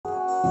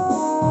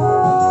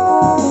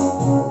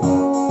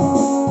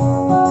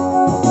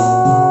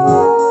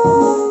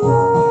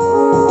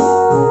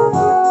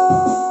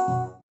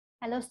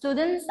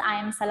students, I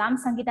am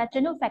Sangeeta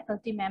Chanu,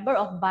 faculty member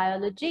of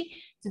biology.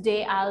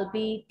 Today I'll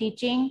be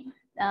teaching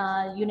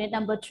unit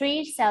number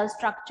 3, cell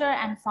structure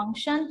and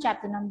function,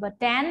 chapter number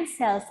 10,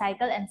 cell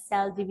cycle and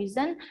cell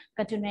division,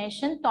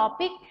 continuation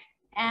topic,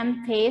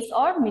 M phase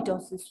or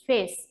mitosis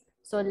phase.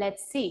 So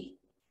let's see.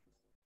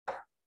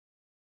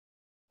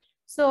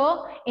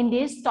 So in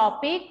this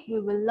topic, we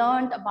will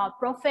learn about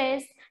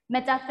prophase,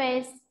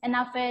 metaphase,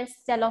 anaphase,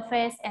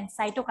 telophase, and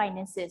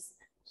cytokinesis.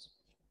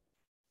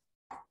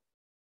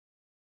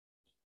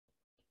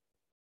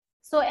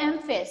 So M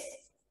phase.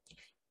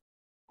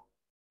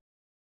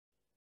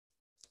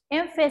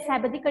 M phase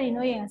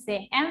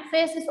M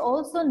phase is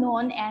also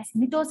known as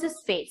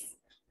mitosis phase.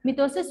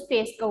 Mitosis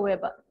phase,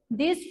 however,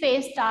 this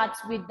phase starts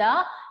with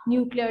the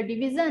nuclear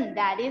division,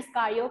 that is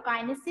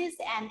karyokinesis,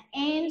 and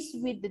ends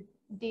with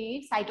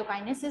the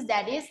cytokinesis,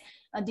 that is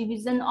a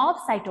division of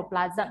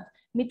cytoplasm.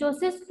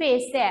 Mitosis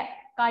phase there,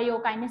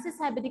 karyokinesis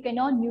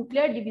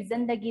nuclear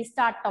division dagi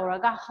start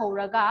tauraga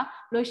hauraga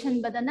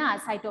lotion badana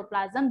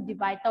cytoplasm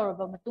divide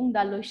tauraba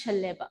matungda lotion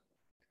leba.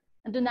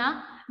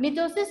 Aduna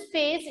mitosis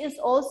phase is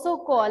also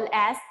called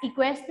as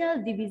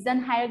equational division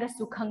higher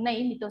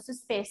sukhangnai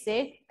mitosis phase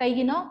se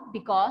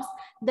because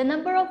the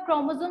number of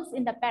chromosomes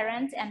in the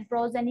parent and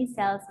progeny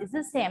cells is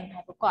the same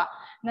haibako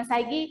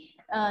ngasai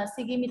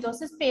sigi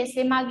mitosis phase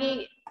se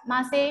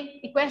mase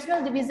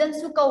equational division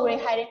su kaure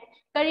haire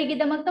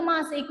karigidamakta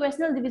mase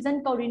equational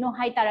division kaurino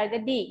hai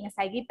taragadi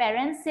ngasai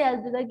parent cell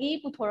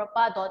dudagi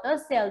puthorapa daughter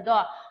cell do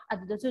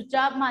aduda su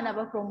chap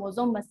manaba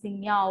chromosome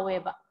masing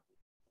yaweba.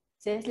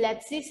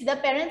 Let's see the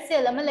parent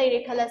cell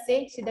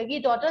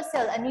sidagi daughter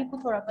cell ani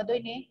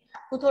puthorakadoine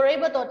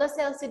puthoraiba daughter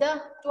cell sida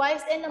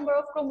twice n number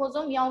of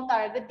chromosome yaw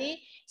taragadi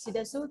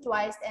sida su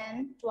twice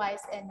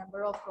n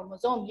number of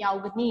chromosome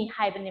yawgani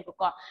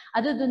haibanebako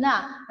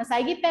aduduna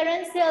ngasai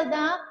parent cell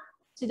da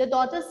sida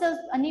daughter cells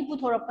ani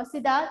puthorapa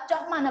sida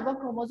chap manaba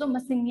chromosome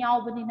masing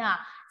yawbanina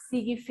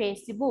sigi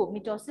phase sibu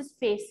mitosis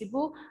phase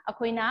sibu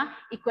akoina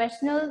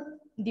equational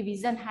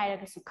division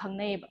hairaga su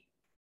khangnaiba.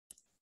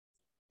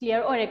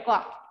 Clear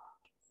oreko?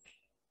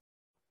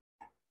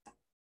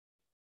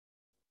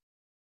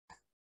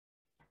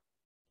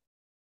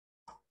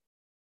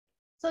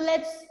 So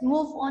let's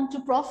move on to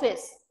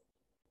prophase.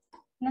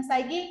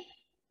 Nasagi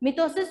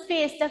mitosis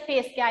phase the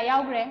phase kya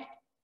yaugre?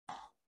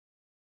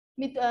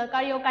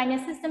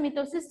 Karyokinesis the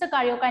mitosis the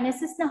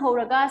karyokinesis na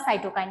horaga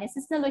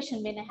cytokinesis na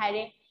lotion bene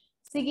haire.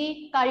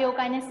 Sigi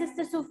karyokinesis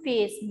the su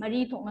phase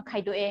mari thokna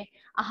khaidoe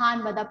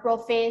ahan bada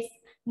prophase,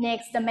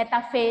 next the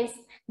metaphase,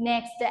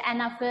 next the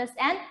anaphase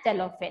and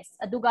telophase.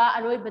 Aduga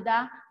aroi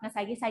bada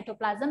nasagi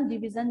cytoplasm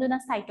division duna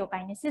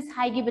cytokinesis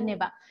haigi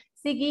beneba.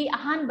 Sigi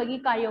ahan bagi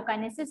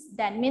karyokinesis,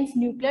 that means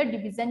nuclear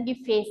division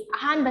ki phase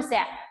ahan base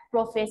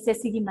prophase se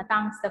sigi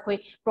matang sa koi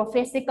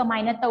prophase se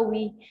kamaina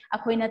tawi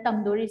akoi na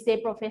tamdori se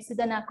prophase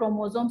dana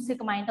chromosome se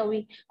kamaina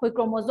tawi koi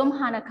chromosome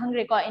hana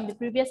khangre ko. In the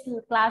previous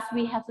class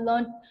we have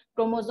learned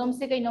chromosome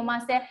se kaino ma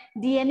se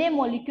DNA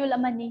molecule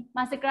amani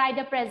ma se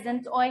kraida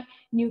presence oi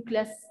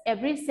nucleus,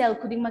 every cell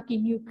khuding ma ki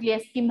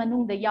nucleus ki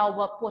manung da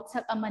yawa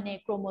potsak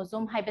amane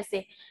chromosome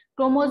haibase.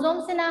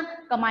 Chromosomes na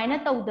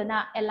kamaina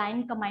taudana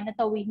align kamaina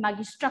tawi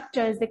magi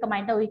structures de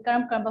kamaina tawi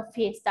karam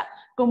phase ta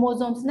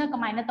chromosomes na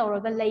kamaina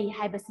tauraga lei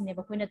haibasine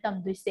ba koina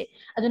tamduise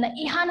aduna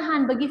ihan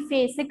han bagi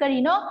phase se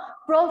karino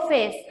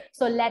prophase.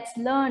 So let's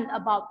learn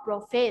about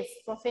prophase.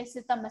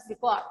 Prophase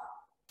tamasiko.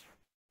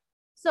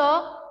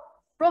 So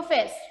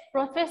prophase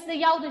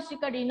the yaudushi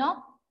karino,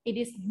 it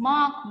is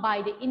marked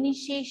by the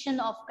initiation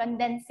of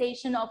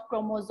condensation of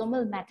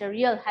chromosomal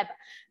material.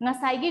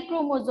 Ngasai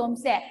chromosome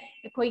se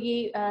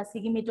koigi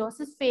sigi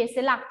mitosis phase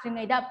se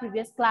laktringai da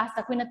previous class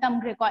ta koina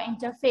tamgre ko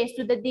interface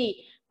to the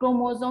D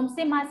chromosome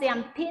se ma se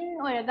yam thin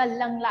oiraga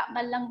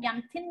lang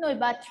yam thin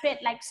oiba thread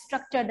like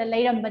structure da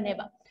leiram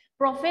baneba.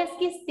 Prophase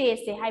ki stage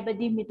se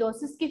haibadi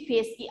mitosis ki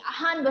phase ki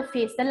ahan ba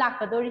phase da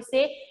lakadori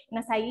se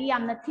ngasai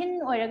yamna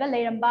thin oiraga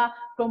leiramba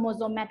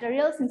chromosome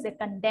material since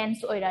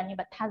condense oirani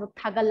ba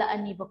thagala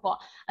ani ba ko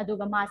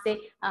aduga ma se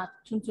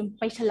chum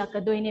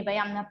paisalakadoine ba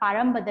yamna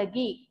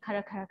parambadagi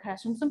khara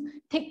sum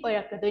thick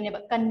oirakadoine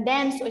ba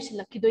condense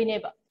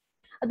oisalakadoine ba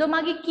ado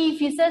magi key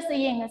features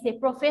yenga se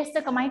prophase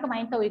ta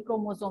kamai tawi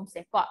chromosome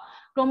se ko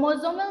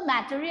chromosomal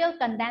material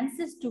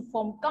condenses to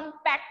form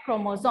compact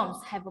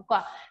chromosomes have ko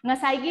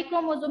ngasai gi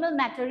chromosomal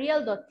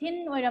material do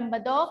thin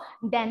oiramba do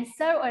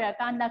denser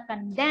oirakanda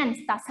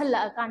condense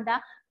tasalla akanda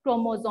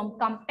chromosome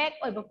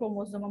compact oiba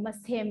chromosome ma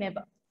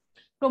semeba.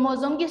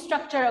 Chromosome ki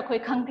structure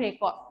akoi khangre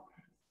ko.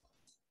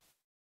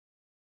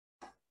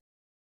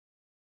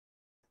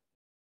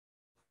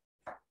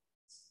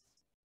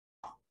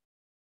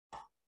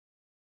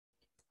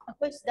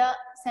 The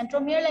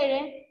centromere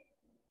layer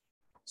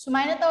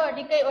sumaina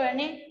tawadi kai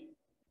orane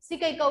si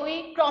kai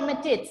kawi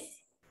chromatids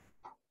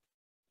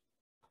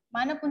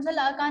mana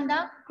punsala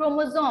akanda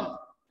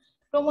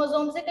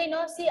chromosome se kai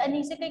no si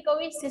ani se kai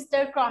kawi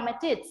sister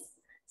chromatids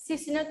si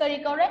sina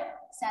kari kore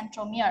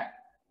centromere.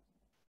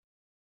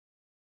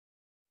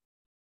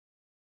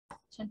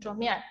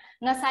 centromere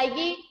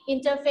ngasai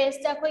interface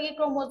ta khoi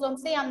chromosome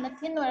se yamna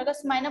thin oraga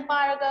sumaina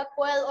paraga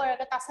coil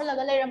oraga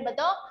tasalaga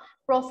leirambado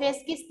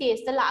prophase ki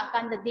stage ta la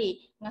kan da di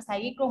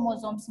ngasai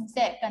chromosome sing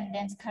se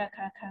condense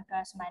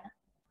khara sumaina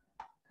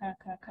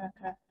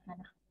khara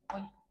mana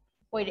oi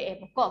oi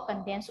re ko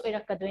condense oi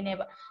rakadoi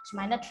ba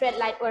sumaina thread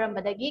light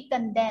orambadagi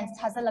condense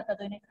thajala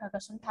khara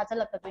sum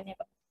thajala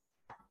ba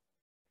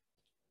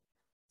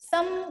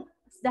some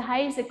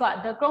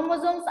the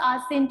chromosomes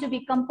are seen to be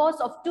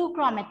composed of two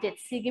chromatids.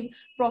 Sigi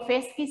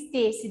prophase ki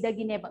stage sida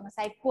gine bang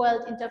sai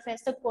coiled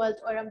interface to coiled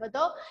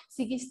orambado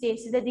sigi stage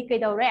sida di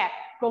kaidore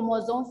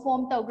chromosome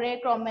form tawgre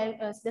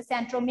the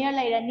centromere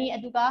lairani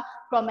aduga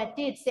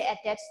chromatids se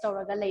attached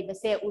tawraga leiba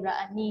se ura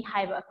ani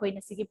haiba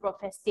akoina sigi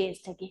prophase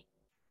stage thagi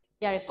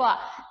yareko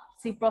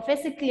see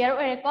prophase clear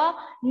oreko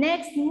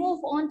next move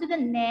on to the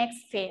next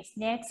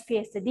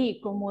phase di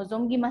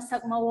chromosome gi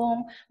masak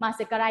mawong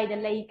mase karai da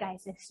lei kai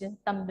se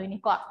tam doi ni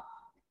ko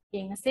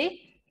yeng se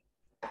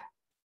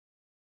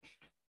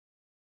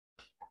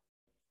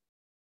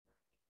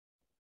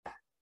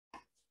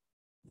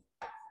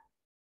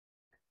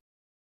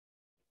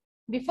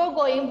before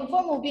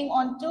moving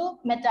on to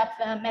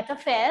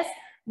metaphase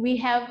we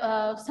have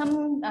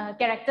some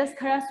characters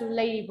khara su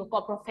lei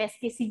ko prophase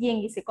ki si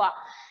yeng gi se ko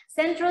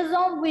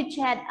centrosome which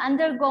had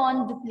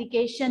undergone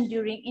duplication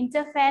during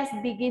interphase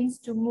begins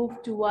to move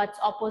towards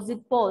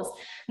opposite poles.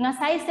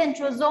 Ngasai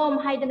centrosome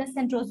haidana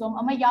centrosome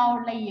ama yaw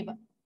laiba.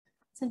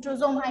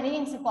 Centrosome haidana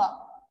yung siko.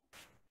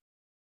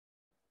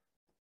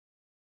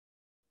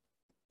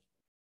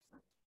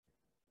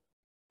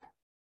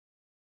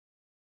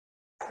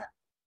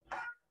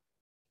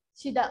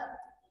 Sida.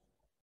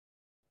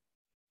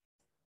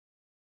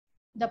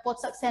 The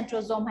potsak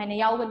centrosome haidana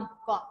yaw gani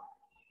ko.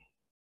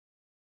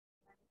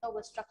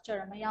 Over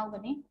structure ama yaw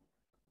gani.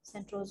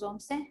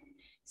 Centrosome se.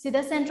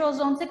 Sida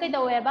centrosome se kay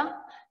daweba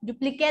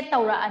duplicate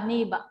tawra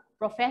ani ba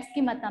prophase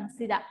ki matam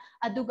sida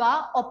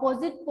aduga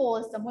opposite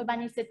poles moy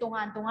bani se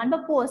tongan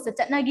ba poles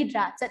chatna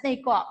gidra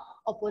chatnai ko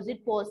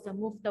opposite poles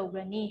move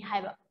tawrani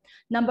haiba.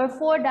 Number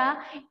 4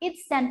 da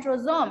its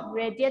centrosome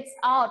radiates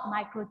out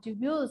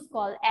microtubules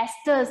called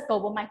esters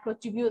ko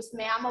microtubules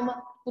mayam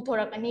ama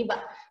puthorak ani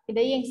ba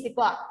ida yeng si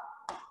ko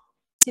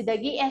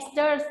sidagi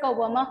esters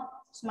ko ma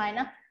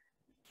sumaina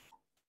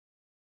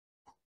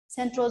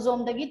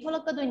centrosome dagi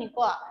tholakadoi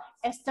ko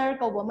ester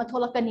ko ma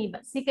tholakani ba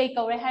si kai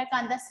kaure har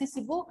kanda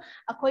sisibu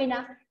akoina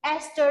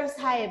esters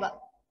haiba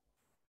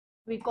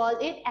we call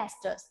it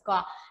esters ko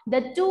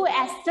the two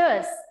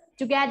esters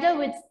together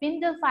with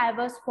spindle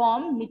fibers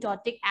form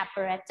mitotic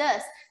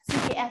apparatus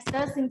si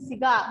esters sing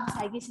siga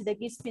saigi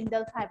sidagi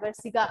spindle fibers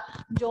siga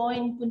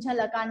join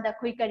punchala kanda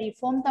khoi kari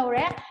form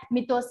tawre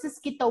mitosis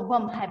ki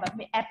tawbam haiba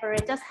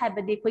apparatus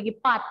haiba de khoi gi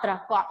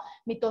patra ko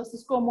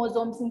mitosis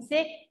chromosome sing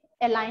se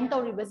align to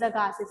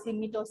ribazaga se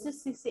mitosis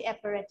si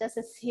apparatus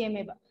se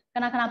hemeba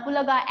kana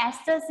pulaga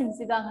ester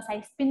singsiga ngasai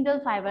spindle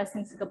fiber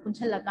singsiga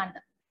punchala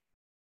kanda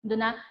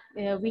duna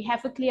we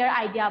have a clear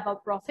idea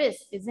about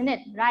prophase isn't it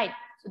right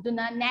so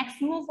duna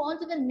next move on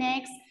to the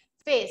next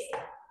phase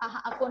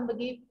akon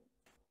bagi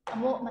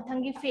amo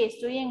mathangi phase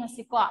to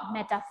yengasi ko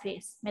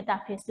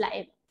metaphase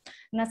lae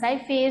ngasai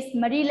phase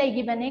mari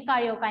legi bane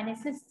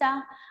karyokinesis ta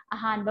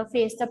ahanba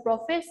phase ta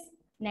prophase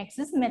next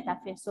is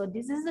metaphase. So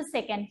this is the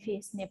second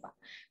phase nepa.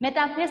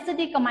 Metaphase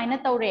tadi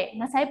kamaina tawre.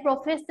 Ngasai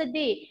prophase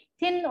tadi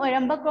thin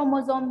oiramba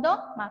chromosome do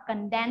ma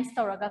condense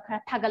tawraga khara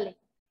thagale.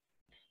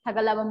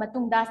 Thagalaba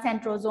matungda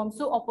centrosome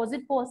su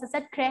opposite poles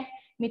set kre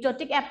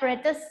mitotic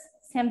apparatus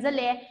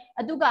semjale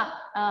aduga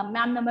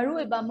mam na maru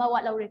iba ma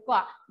wat lawre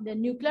ko the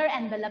nuclear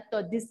envelope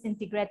to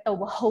disintegrate to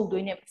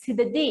hodoine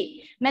sidadi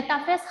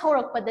metaphase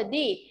horak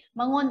padadi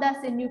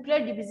mangonda se nuclear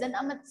division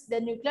amat the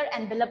nuclear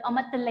envelope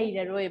amat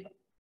laira roiba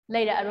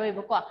later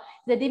aroiba ko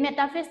the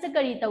metaphase ta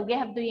kari tawge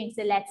have to yeng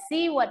se let's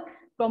see what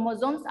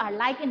chromosomes are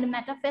like in the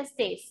metaphase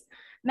stage.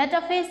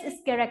 Metaphase is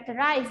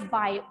characterized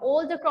by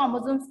all the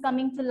chromosomes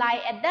coming to lie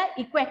at the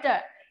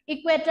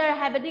equator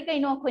habadi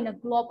kaino khoina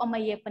globe ama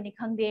yekpani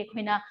khangde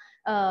khoina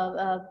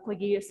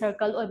khoigi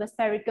circle or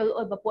spherical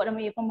or pot ama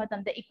yekpa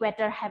matam the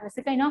equator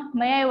habase kaino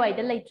mayai wai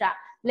da leitra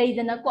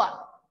leidana ko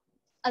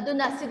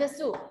aduna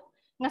sidasu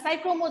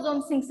ngasai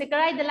chromosome sing se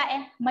karai da la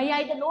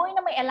mayai da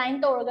loina mai align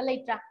tawraga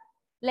leitra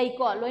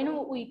Laiko,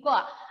 loino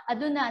uiko,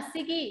 aduna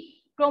sigi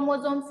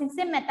chromosome sing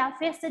se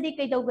metaphase tadi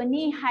kay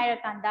dawgani higher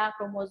kanda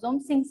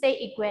chromosome sing se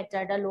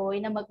equator da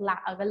loina magla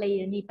aga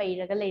layrani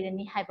pairaga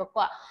layrani haiba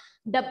ko.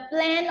 The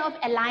plan of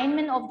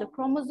alignment of the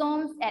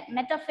chromosomes at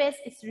metaphase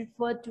is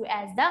referred to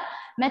as the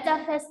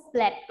metaphase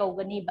plate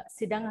kawgani ba.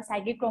 Sidang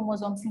asagi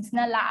chromosome sing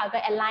na la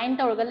aga align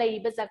tawraga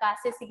layriba jaga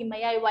se sigi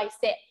mayai wai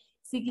se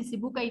sigi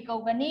sibu kay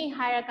kawgani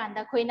higher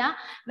kanda khoina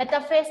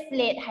metaphase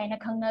plate haina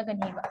khangna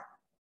gani ba.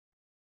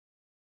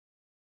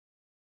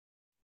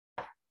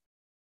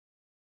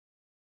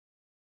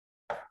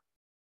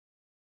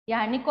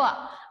 यानी को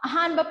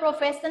अहानबा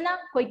profess ना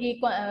कोई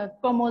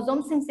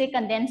chromosome सिंग से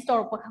condense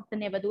तौर पर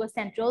खक्तने बदुगा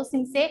सेंट्रोल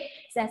सिंग से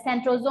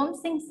centrosome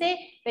सिंग से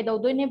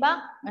पेदोदोने बा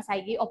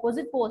ngसाई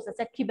ऑपोजिट पोल्स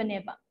चटखिबने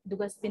बा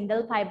दुगा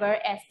स्पिंडल फाइबर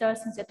एस्टर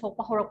सिंग से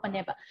थोकपा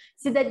होरकपने बा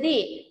सिददी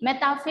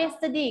मेटाफेस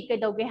तदी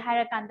केदोगे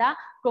हारा कांदा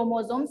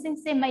क्रोमोसोम सिंग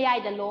से मयाई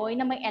द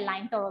लोइना म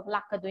अलाइन तौर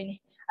लाकदोइने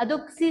अदु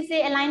सी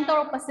से अलाइन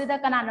तौर पसिदा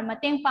कनाना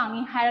मतेंग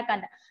पांगी हारा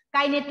कांदा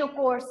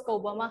काइनेटोकोर्स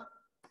कोबमा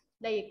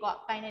लेको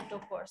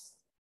काइनेटोकोर्स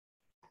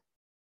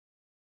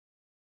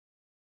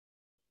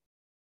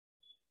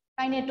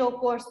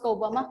काइनेटोकोर्स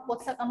कोबमा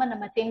पोसक अमन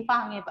मतेंग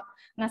पांगेबा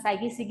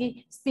ngसाई सिगी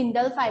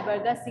स्पिंडल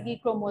फाइबर गा सिगी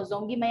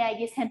क्रोमोसोम गी मयाई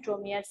गी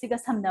सेंट्रोमियर सिगा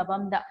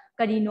समनबमदा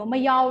करिनो म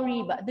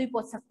यावरीबा दुई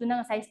पोसक तुना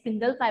ngसाई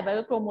स्पिंडल फाइबर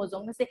गा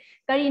क्रोमोसोम से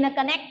करिना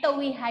कनेक्ट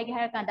तवी हाई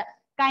हार कांदा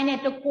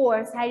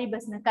काइनेटोकोर्स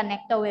हाइरिबसना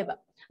कनेक्ट तवेबा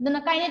दुना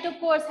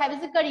काइनेटोकोर्स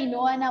हाइबसे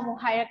करिनो अना मु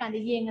हायर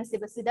कांदा येंगसे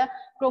बसिदा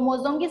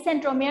क्रोमोसोम गी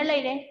सेंट्रोमियर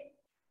लेरे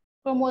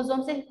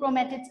क्रोमोसोम से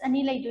क्रोमैटिड्स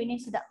अनि लेदोइने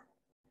सिदा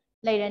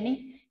लेरनी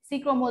सी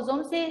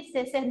क्रोमोसोम से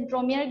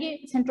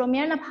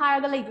सेंट्रोमियर ना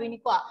फारगा लेदोइनी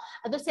को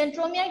अदो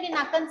सेंट्रोमियर की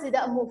नाकन सिदा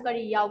अमु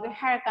करी यावगे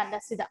हार कांदा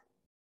सिदा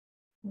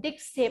डिक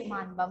शेप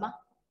मानबा मा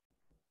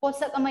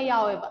पोसक अमा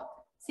यावेबा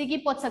सिगी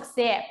पोसक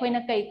से कोइना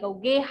कई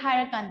कौगे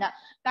हार कांदा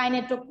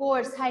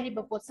काइनेटोकोर्स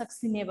हारिबा पोसक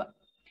सिनेबा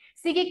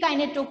सिगी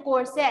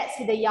काइनेटोकोर्स से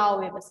सिदा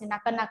यावेबा से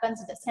नाकन नाकन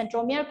सिदा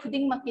सेंट्रोमियर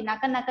खुदिंग मक्की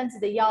नाकन नाकन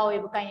सिदा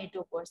यावेबा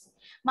काइनेटोकोर्स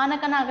माना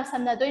कनागा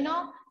समना दोइनो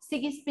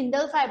सिगी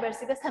स्पिंडल फाइबर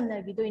सिगा समना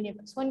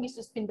गिदोइनेबा सोनगी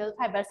सु स्पिंडल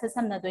फाइबर से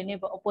समना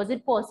दोइनेबा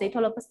ऑपोजिट पोल से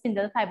थोलप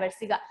स्पिंडल फाइबर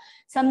सिगा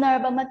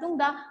समनारबा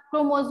मतुंगदा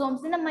क्रोमोसोम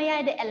सिना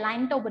मयाइदे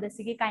अलाइन तौबदा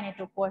सिगी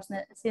काइनेटोकोर्स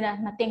ना सिना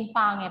मतेंग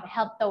पांगेबा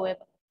हेल्प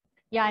तौवेबा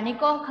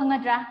यानिको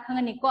खंगद्रा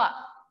खंगनिको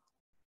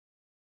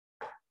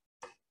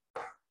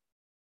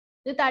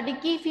ताकि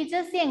की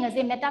फीचर्स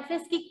से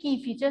मेटाफेस की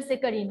फीचर्स से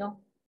करीनो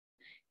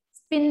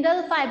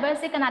स्पिंडल फाइबर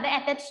से कनाडा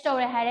अटैच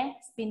तौरे है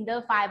spindle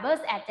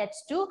fibres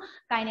attach to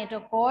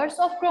kinetochores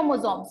of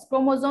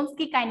chromosomes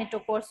की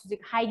काइनेटोकोर्स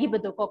हाईगी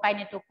बदको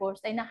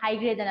काइनेटोकोर्स अइना हाई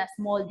ग्रेड ना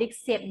स्मॉल डिक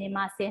शेप ने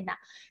मासे ना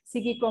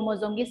सिगी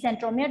क्रोमोसोम की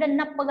सेंट्रोमियर द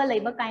नपगा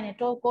लेबा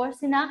काइनेटोकोर्स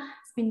सिना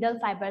spindle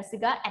fibre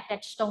सिगा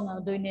attach तौना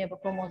दोइनेबा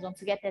chromosome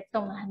सिगा attach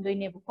तौना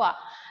हंदोइनेबा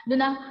को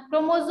दुना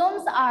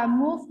chromosomes are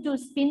move to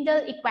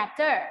spindle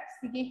equator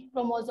सिगी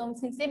chromosome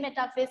सिंग से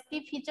मेटाफेस की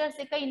फीचर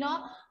से कइनो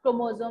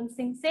क्रोमोसोम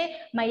सिंग से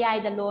मयाई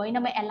द लोइना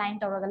म align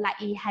तौरगा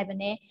lie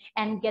हाइबने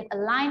and gate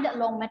aligned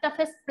along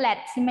metaphase plate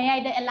सि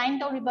मयाई द अलाइन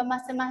तौरिबा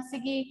मासमा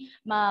सिगी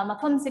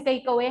मफम से कई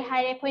कवे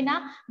हाइरे खोइना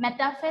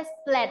मेटाफेस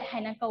प्लेट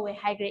हाइना कवे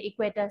हाइग्रे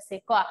इक्वेटर से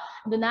को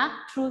दुना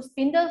through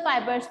spindle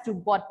fibres to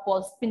both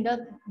poles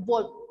spindle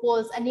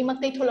poles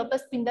अनिमक तै थोलप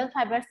स्पिंडल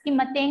फाइबर्स की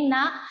मतेंग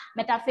ना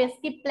मेटाफेस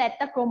की प्लेट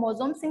ता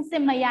क्रोमोसोम सिंग से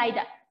मयाई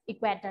द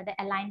इक्वेटर द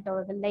अलाइन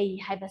तौरगा लई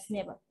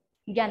हाइबसनेबा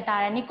ज्ञान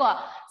तारानी को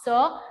सो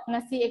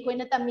ngasi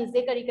एकोइना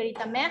तमिजे करी करी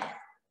तमे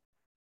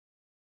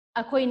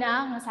अखोइना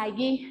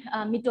ngसाइगी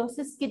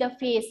मिटोसिस की द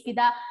फेस की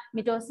द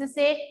मिटोसिस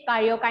से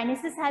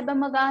कार्योकाइनेसिस हाइबा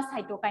मगा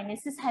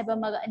साइटोकाइनेसिस हाइबा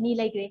मगा अनि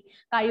लेग्रे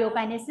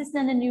कार्योकाइनेसिस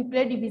ना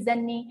न्यूक्लियर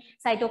डिवीजन नि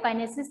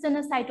साइटोकाइनेसिस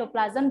ना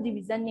साइटोप्लाज्म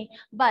डिवीजन नि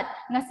बट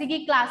ngasi की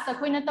क्लास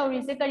अखोइना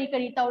तौरी से करी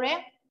करी तौरे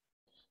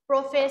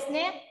प्रोफेस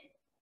ने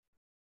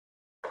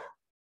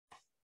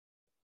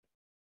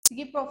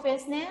सिगी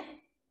प्रोफेस ने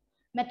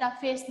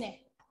मेटाफेस ने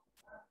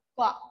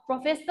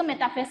प्रोफेस का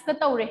मेटाफेस का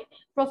तौरे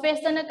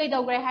प्रोफेस ना कई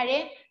दौरे हारे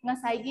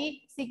ngसाइगी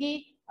सिगी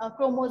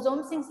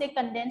क्रोमोसोम सिंग से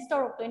कंडेंस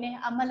तौरक्तोइने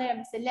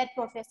अमलेम से लेट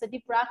प्रोफेस दी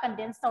पूरा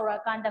कंडेंस तौरा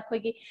कांदा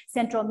खोगी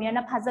सेंट्रोमियर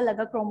ना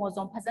फाजलगा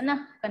chromosome फजना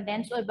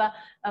condense ओइबा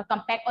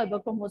compact ओइबा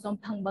chromosome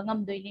फंगबा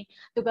ngam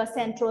दुगा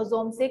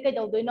सेंट्रोसोम से कई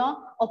दौदोइनो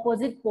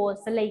ऑपोजिट पोल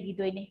से लेगी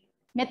दोइने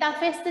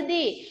मेटाफेस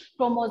दी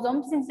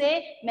क्रोमोसोम सिंग से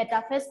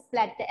metaphase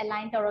plate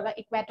align तौरगा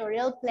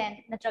equatorial plane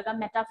नत्रगा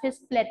metaphase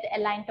plate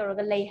align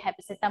तौरगा लई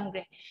हैबसे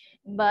तमग्रे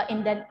but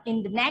in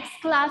the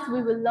next class we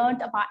will learn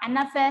about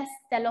anaphase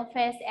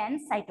telophase and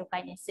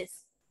cytokinesis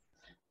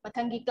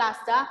mathangi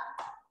class da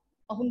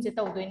ahum je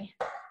tawdoini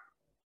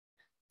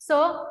so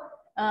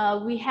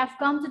we have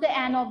come to the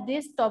end of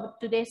this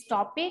today's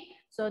topic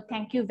so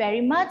thank you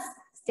very much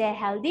stay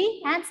healthy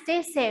and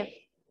stay safe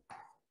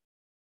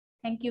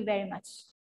thank you very much